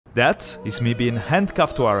That is me being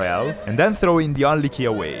handcuffed to RL and then throwing the only key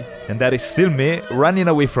away. And that is still me running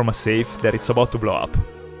away from a safe that it's about to blow up.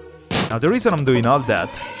 Now the reason I'm doing all that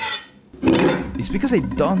is because I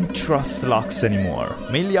don't trust locks anymore.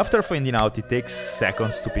 Mainly after finding out it takes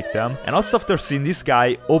seconds to pick them, and also after seeing this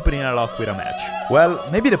guy opening a lock with a match. Well,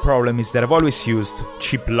 maybe the problem is that I've always used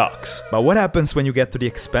cheap locks, but what happens when you get to the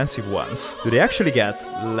expensive ones? Do they actually get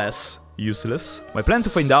less useless? My plan to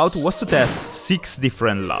find out was to test 6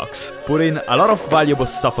 different locks, putting a lot of valuable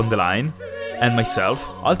stuff on the line, and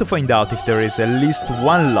myself, all to find out if there is at least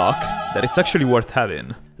one lock that it's actually worth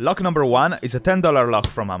having. Lock number 1 is a $10 lock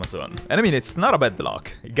from Amazon. And I mean, it's not a bad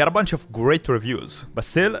lock. It got a bunch of great reviews, but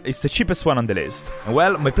still, it's the cheapest one on the list. And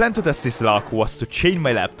well, my plan to test this lock was to chain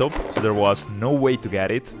my laptop, so there was no way to get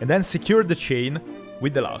it, and then secure the chain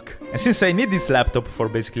with the lock. And since I need this laptop for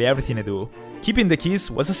basically everything I do, keeping the keys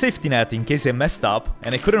was a safety net in case I messed up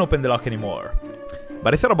and I couldn't open the lock anymore.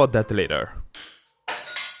 But I thought about that later.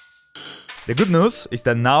 The good news is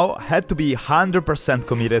that now I had to be 100%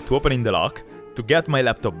 committed to opening the lock to get my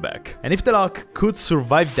laptop back. And if the lock could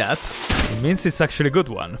survive that, it means it's actually a good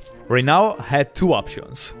one. Right now, I had 2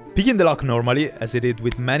 options. Picking the lock normally, as I did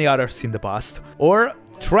with many others in the past, or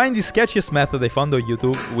trying the sketchiest method I found on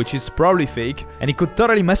YouTube, which is probably fake, and it could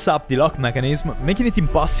totally mess up the lock mechanism, making it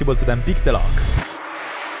impossible to then pick the lock.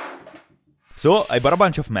 So I bought a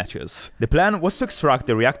bunch of matches. The plan was to extract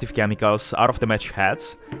the reactive chemicals out of the match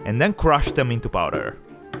heads, and then crush them into powder.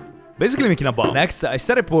 Basically making a bomb. Next, I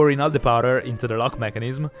started pouring all the powder into the lock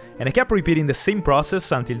mechanism, and I kept repeating the same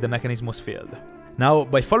process until the mechanism was filled. Now,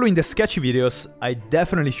 by following the sketchy videos I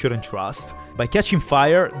definitely shouldn't trust, by catching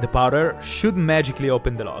fire, the powder should magically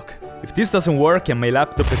open the lock. If this doesn't work and my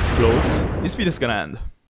laptop explodes, this video's gonna end.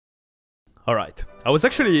 Alright, I was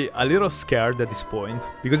actually a little scared at this point,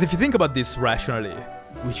 because if you think about this rationally,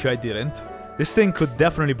 which I didn't, this thing could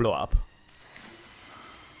definitely blow up.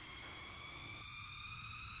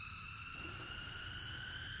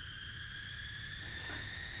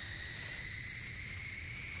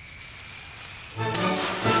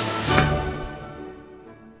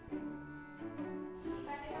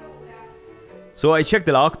 So I checked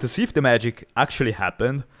the lock to see if the magic actually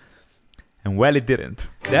happened, and well, it didn't.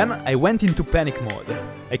 Then I went into panic mode.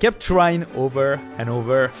 I kept trying over and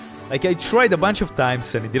over, like I tried a bunch of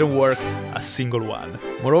times and it didn't work a single one.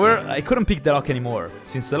 Moreover, I couldn't pick the lock anymore,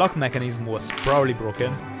 since the lock mechanism was probably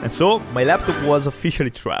broken, and so my laptop was officially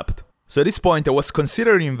trapped. So at this point I was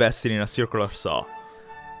considering investing in a circular saw,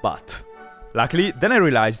 but luckily, then I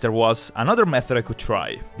realized there was another method I could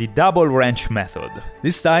try, the double wrench method.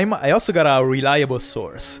 This time, I also got a reliable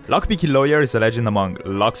source. Lockpicking Lawyer is a legend among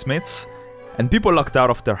locksmiths, and people locked out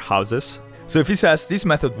of their houses. So if he says this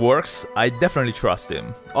method works, I definitely trust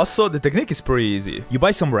him. Also, the technique is pretty easy. You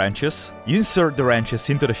buy some wrenches, you insert the wrenches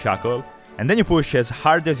into the shackle, and then you push as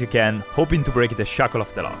hard as you can, hoping to break the shackle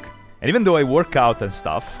of the lock. And even though I work out and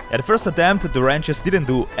stuff, at the first attempt the wrenches didn't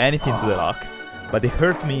do anything to the lock, but they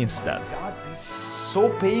hurt me instead. God, this is so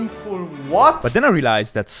painful. What? But then I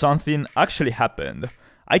realized that something actually happened.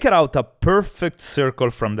 I cut out a perfect circle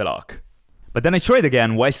from the lock. But then I tried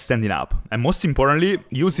again while standing up, and most importantly,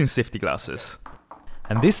 using safety glasses.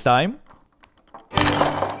 And this time...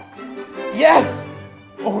 Yes!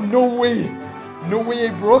 Oh, no way! No way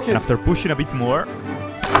I broke it! And after pushing a bit more...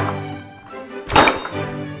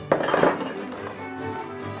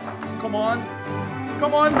 Come on!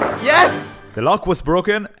 Come on! Yes! The lock was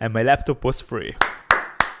broken and my laptop was free.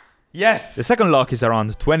 Yes! The second lock is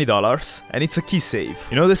around $20 and it's a key safe.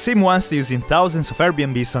 You know, the same ones they use in thousands of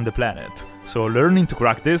Airbnbs on the planet. So learning to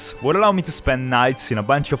crack this would allow me to spend nights in a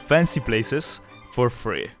bunch of fancy places for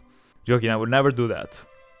free. Joking, I would never do that.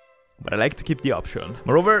 But I like to keep the option.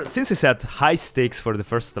 Moreover, since I set high stakes for the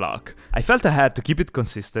first lock, I felt I had to keep it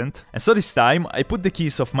consistent, and so this time I put the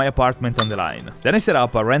keys of my apartment on the line. Then I set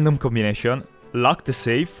up a random combination, locked the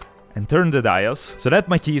safe, and turned the dials so that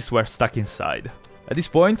my keys were stuck inside. At this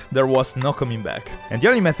point, there was no coming back, and the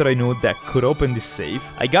only method I knew that could open this safe,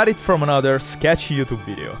 I got it from another sketchy YouTube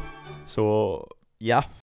video. So, yeah.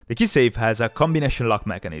 The key safe has a combination lock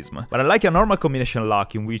mechanism, but unlike a normal combination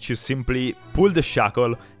lock in which you simply pull the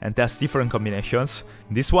shackle and test different combinations,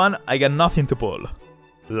 in this one I got nothing to pull.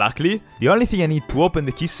 Luckily, the only thing I need to open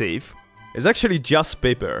the key safe is actually just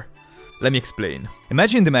paper. Let me explain.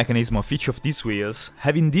 Imagine the mechanism of each of these wheels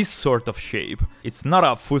having this sort of shape. It's not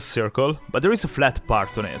a full circle, but there is a flat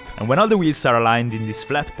part on it, and when all the wheels are aligned in this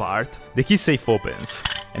flat part, the key safe opens.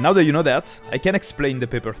 And now that you know that, I can explain the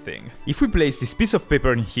paper thing. If we place this piece of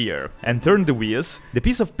paper in here and turn the wheels, the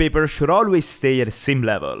piece of paper should always stay at the same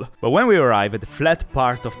level. But when we arrive at the flat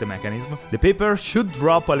part of the mechanism, the paper should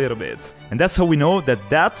drop a little bit. And that's how we know that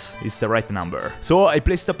that is the right number. So I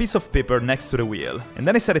placed a piece of paper next to the wheel, and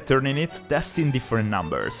then I started turning it, testing different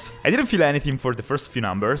numbers. I didn't feel anything for the first few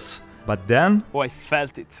numbers, but then... Oh, I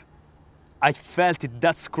felt it. I felt it,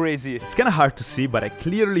 that's crazy. It's kinda hard to see, but I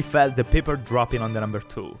clearly felt the paper dropping on the number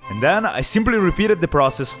 2. And then I simply repeated the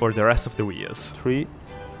process for the rest of the wheels. 3,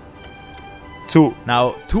 2.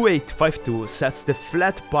 Now 2852 sets the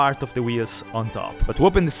flat part of the wheels on top. But to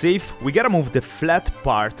open the safe, we gotta move the flat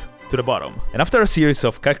part to the bottom. And after a series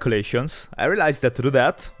of calculations, I realized that to do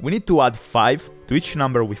that, we need to add 5 to each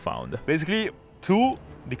number we found. Basically, 2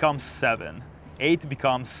 becomes 7, 8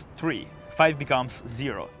 becomes 3. 5 becomes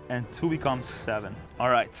 0, and 2 becomes 7.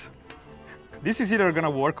 Alright. This is either gonna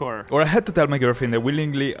work or... I had to tell my girlfriend that we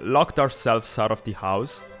willingly locked ourselves out of the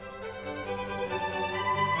house.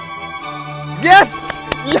 Yes!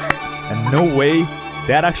 Yes! And no way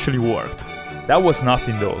that actually worked. That was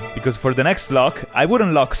nothing though, because for the next lock, I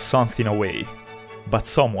wouldn't lock something away, but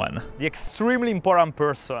someone. The extremely important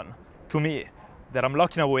person, to me, that I'm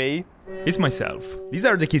locking away... is myself. These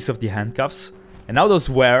are the keys of the handcuffs. And now those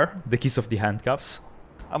were the keys of the handcuffs.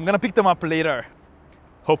 I'm gonna pick them up later,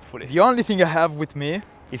 hopefully. The only thing I have with me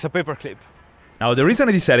is a paperclip. Now the reason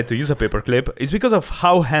I decided to use a paperclip is because of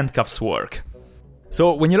how handcuffs work.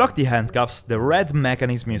 So when you lock the handcuffs, the red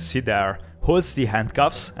mechanism you see there holds the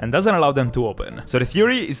handcuffs and doesn't allow them to open. So the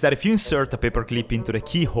theory is that if you insert a paperclip into the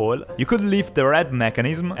keyhole, you could lift the red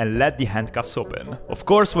mechanism and let the handcuffs open. Of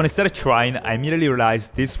course, when I started trying, I immediately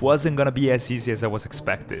realized this wasn't gonna be as easy as I was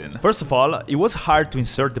expecting. First of all, it was hard to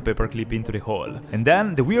insert the paperclip into the hole. And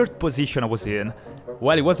then the weird position I was in,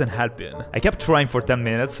 well, it wasn't helping. I kept trying for 10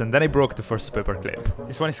 minutes and then I broke the first paperclip.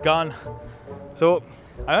 This one is gone. So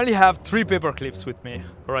I only have 3 paper clips with me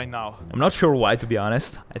right now. I'm not sure why, to be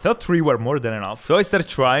honest. I thought 3 were more than enough. So I started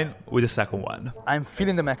trying with the second one. I'm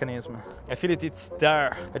feeling the mechanism. I feel it, it's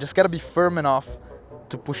there. I just gotta be firm enough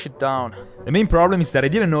to push it down. The main problem is that I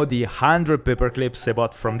didn't know the 100 paper clips I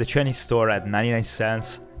bought from the Chinese store at 99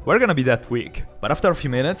 cents were gonna be that weak. But after a few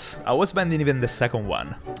minutes, I was bending even the second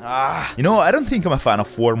one. You know, I don't think I'm a fan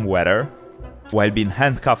of warm weather while being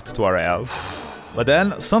handcuffed to a rail. But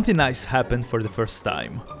then, something nice happened for the first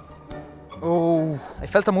time. Oh, I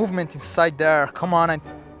felt a movement inside there. Come on, I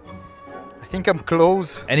think I'm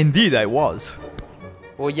close. And indeed, I was.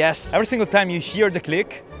 Oh yes. Every single time you hear the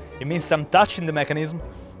click, it means I'm touching the mechanism.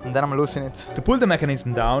 And then I'm losing it. To pull the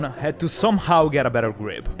mechanism down, I had to somehow get a better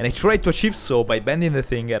grip. And I tried to achieve so by bending the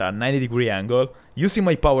thing at a 90-degree angle, using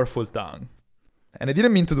my powerful tongue. And I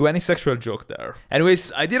didn't mean to do any sexual joke there.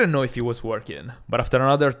 Anyways, I didn't know if it was working. But after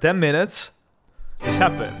another 10 minutes, this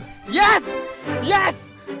happened. Yes!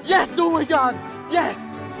 Yes! Yes! Oh my god!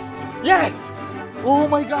 Yes! Yes! Oh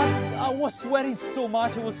my god! I was sweating so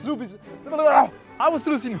much, I was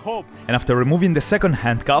losing hope. And after removing the second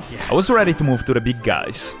handcuff, I was ready to move to the big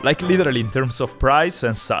guys. Like literally in terms of price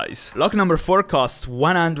and size. Lock number 4 costs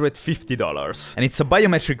 $150. And it's a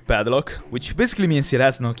biometric padlock, which basically means it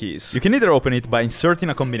has no keys. You can either open it by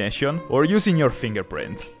inserting a combination or using your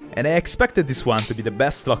fingerprint. And I expected this one to be the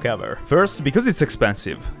best lock ever. First, because it's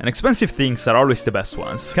expensive, and expensive things are always the best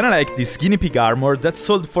ones. Kinda like this guinea pig armor that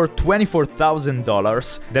sold for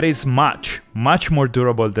 $24,000 that is much more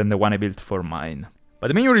durable than the one I built for mine. But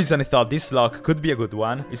the main reason I thought this lock could be a good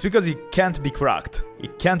one is because it can't be cracked,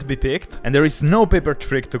 it can't be picked, and there is no paper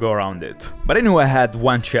trick to go around it. But I knew I had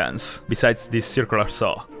one chance, besides this circular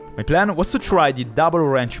saw. My plan was to try the double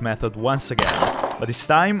wrench method once again, but this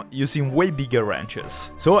time using way bigger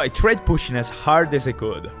wrenches. So I tried pushing as hard as I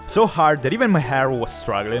could, so hard that even my hair was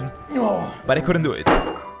struggling, but I couldn't do it.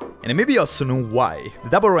 And I maybe also knew why. The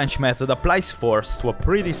double wrench method applies force to a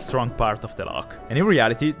pretty strong part of the lock, and in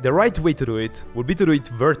reality, the right way to do it would be to do it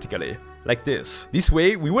vertically, like this. This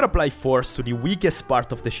way, we would apply force to the weakest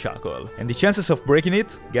part of the shackle, and the chances of breaking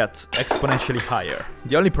it get exponentially higher.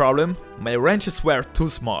 The only problem? My wrenches were too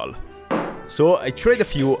small. So I tried a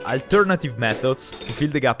few alternative methods to fill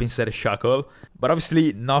the gap inside the shackle, but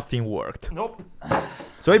obviously nothing worked. Nope.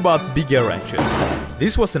 So I bought bigger wrenches.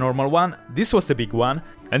 This was the normal one, this was the big one,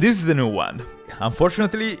 and this is the new one.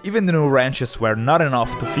 Unfortunately, even the new wrenches were not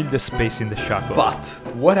enough to fill the space in the shackle. But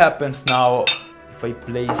what happens now if I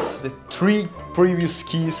place the 3 previous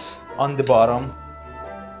keys on the bottom?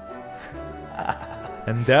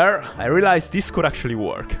 And there, I realized this could actually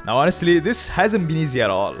work. Now honestly, this hasn't been easy at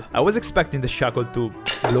all. I was expecting the shackle to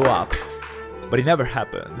blow up. but it never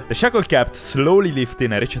happened. The shackle kept slowly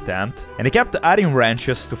lifting at each attempt, and I kept adding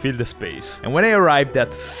wrenches to fill the space. And when I arrived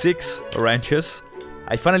at 6 wrenches,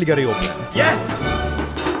 I finally got it open. Yes!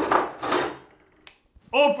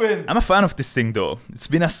 Open! I'm a fan of this thing though, it's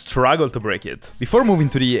been a struggle to break it. Before moving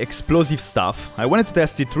to the explosive stuff, I wanted to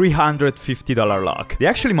test the $350 lock. They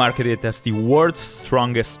actually marketed it as the world's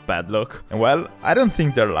strongest padlock, and well, I don't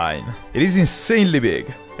think they're lying. It is insanely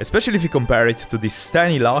big, especially if you compare it to this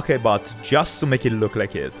tiny lock I bought just to make it look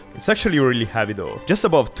like it. It's actually really heavy though, just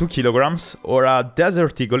above 2 kilograms, or a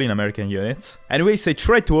Desert Eagle in American units. Anyways, I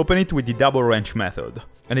tried to open it with the double wrench method,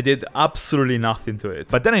 and it did absolutely nothing to it.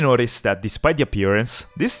 But then I noticed that despite the appearance,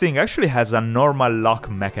 this thing actually has a normal lock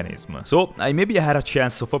mechanism. So I maybe had a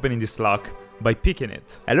chance of opening this lock by picking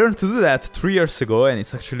it. I learned to do that 3 years ago, and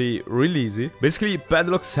it's actually really easy. Basically,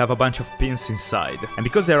 padlocks have a bunch of pins inside, and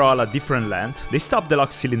because they're all a different length, they stop the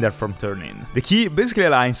lock cylinder from turning. The key basically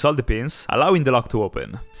aligns all the pins, allowing the lock to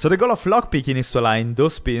open. So the goal of lockpicking is to align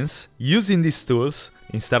those pins using these tools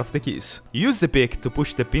instead of the keys. You use the pick to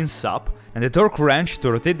push the pins up, and the torque wrench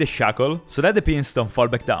to rotate the shackle so that the pins don't fall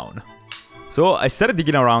back down. So I started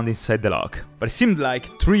digging around inside the lock, but it seemed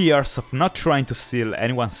like 3 years of not trying to steal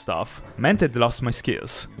anyone's stuff meant I'd lost my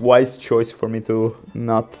skills. Wise choice for me to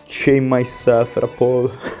not chain myself at a pole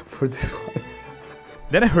for this one.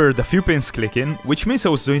 Then I heard a few pins clicking, which means I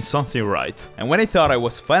was doing something right. And when I thought I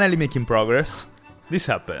was finally making progress, this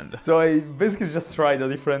happened. So I basically just tried a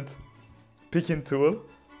different picking tool.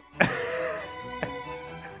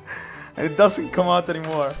 And it doesn't come out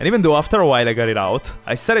anymore. And even though after a while I got it out,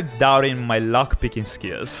 I started doubting my lock picking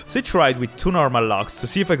skills. So I tried with 2 normal locks to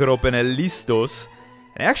see if I could open at least those,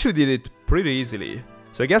 and I actually did it pretty easily.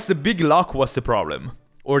 So I guess the big lock was the problem,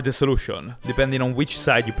 or the solution, depending on which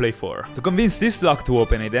side you play for. To convince this lock to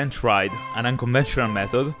open, I then tried an unconventional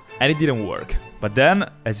method, and it didn't work. But then,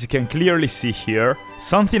 as you can clearly see here,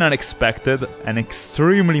 something unexpected and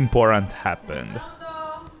extremely important happened.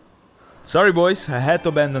 Sorry boys, I had to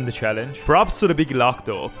abandon the challenge. Props to the big lock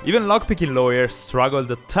though. Even lockpicking lawyers struggled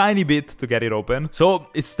a tiny bit to get it open, so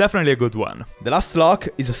it's definitely a good one. The last lock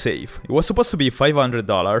is a safe. It was supposed to be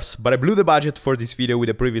 $500, but I blew the budget for this video with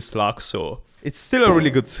the previous lock, so it's still a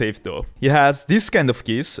really good safe though. It has this kind of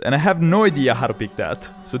keys, and I have no idea how to pick that.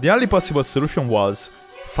 So the only possible solution was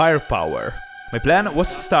firepower. My plan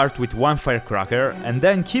was to start with 1 firecracker and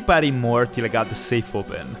then keep adding more till I got the safe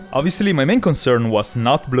open. Obviously my main concern was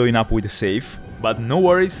not blowing up with the safe, but no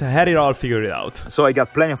worries, I had it all figured out. So I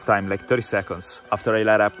got plenty of time, like 30 seconds, after I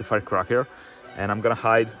light up the firecracker, and I'm gonna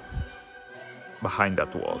hide behind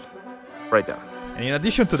that wall, right there. And in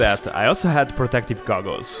addition to that, I also had protective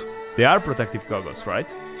goggles. They are protective goggles, right?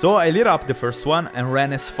 So I lit up the first one and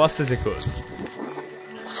ran as fast as I could.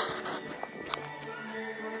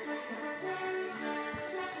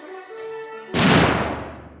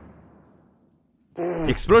 The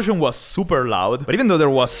explosion was super loud, but even though there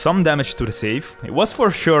was some damage to the safe, it was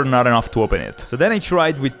for sure not enough to open it. So then I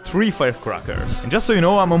tried with 3 firecrackers. And just so you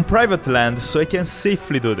know, I'm on private land, so I can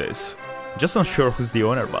safely do this. Just not sure who's the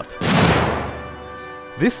owner, but...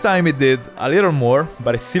 This time it did a little more,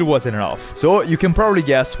 but it still wasn't enough. So you can probably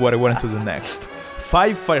guess what I wanted to do next.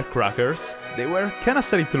 5 firecrackers. They were kinda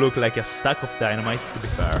starting to look like a stack of dynamite, to be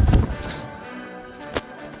fair.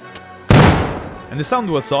 And the sound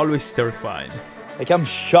was always terrifying. Like, I'm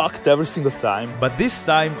shocked every single time. But this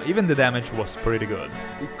time, even the damage was pretty good.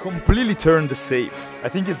 It completely turned the safe. I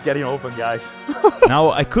think it's getting open, guys.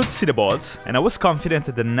 Now, I could see the bolts, and I was confident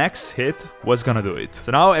that the next hit was gonna do it.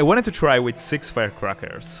 So now, I wanted to try with 6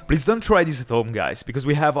 firecrackers. Please don't try this at home, guys, because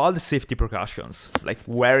we have all the safety precautions, like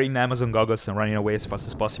wearing Amazon goggles and running away as fast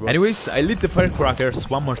as possible. Anyways, I lit the firecrackers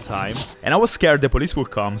one more time, and I was scared the police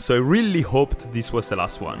would come, so I really hoped this was the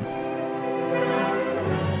last one.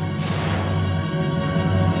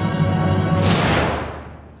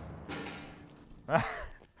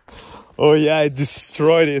 Oh yeah, I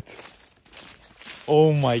destroyed it.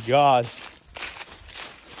 Oh my god.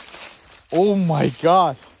 Oh my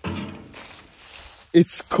god.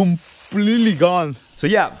 It's completely gone. So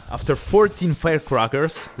yeah, after 14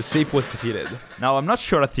 firecrackers, the safe was defeated. Now, I'm not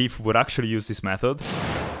sure a thief would actually use this method,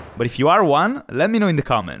 but if you are one, let me know in the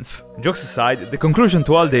comments. Jokes aside, the conclusion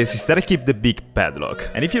to all this is that I keep the big padlock.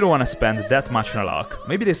 And if you don't want to spend that much on a lock,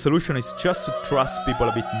 maybe the solution is just to trust people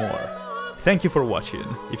a bit more. Thank you for watching.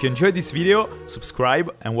 If you enjoyed this video,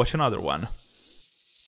 subscribe and watch another one.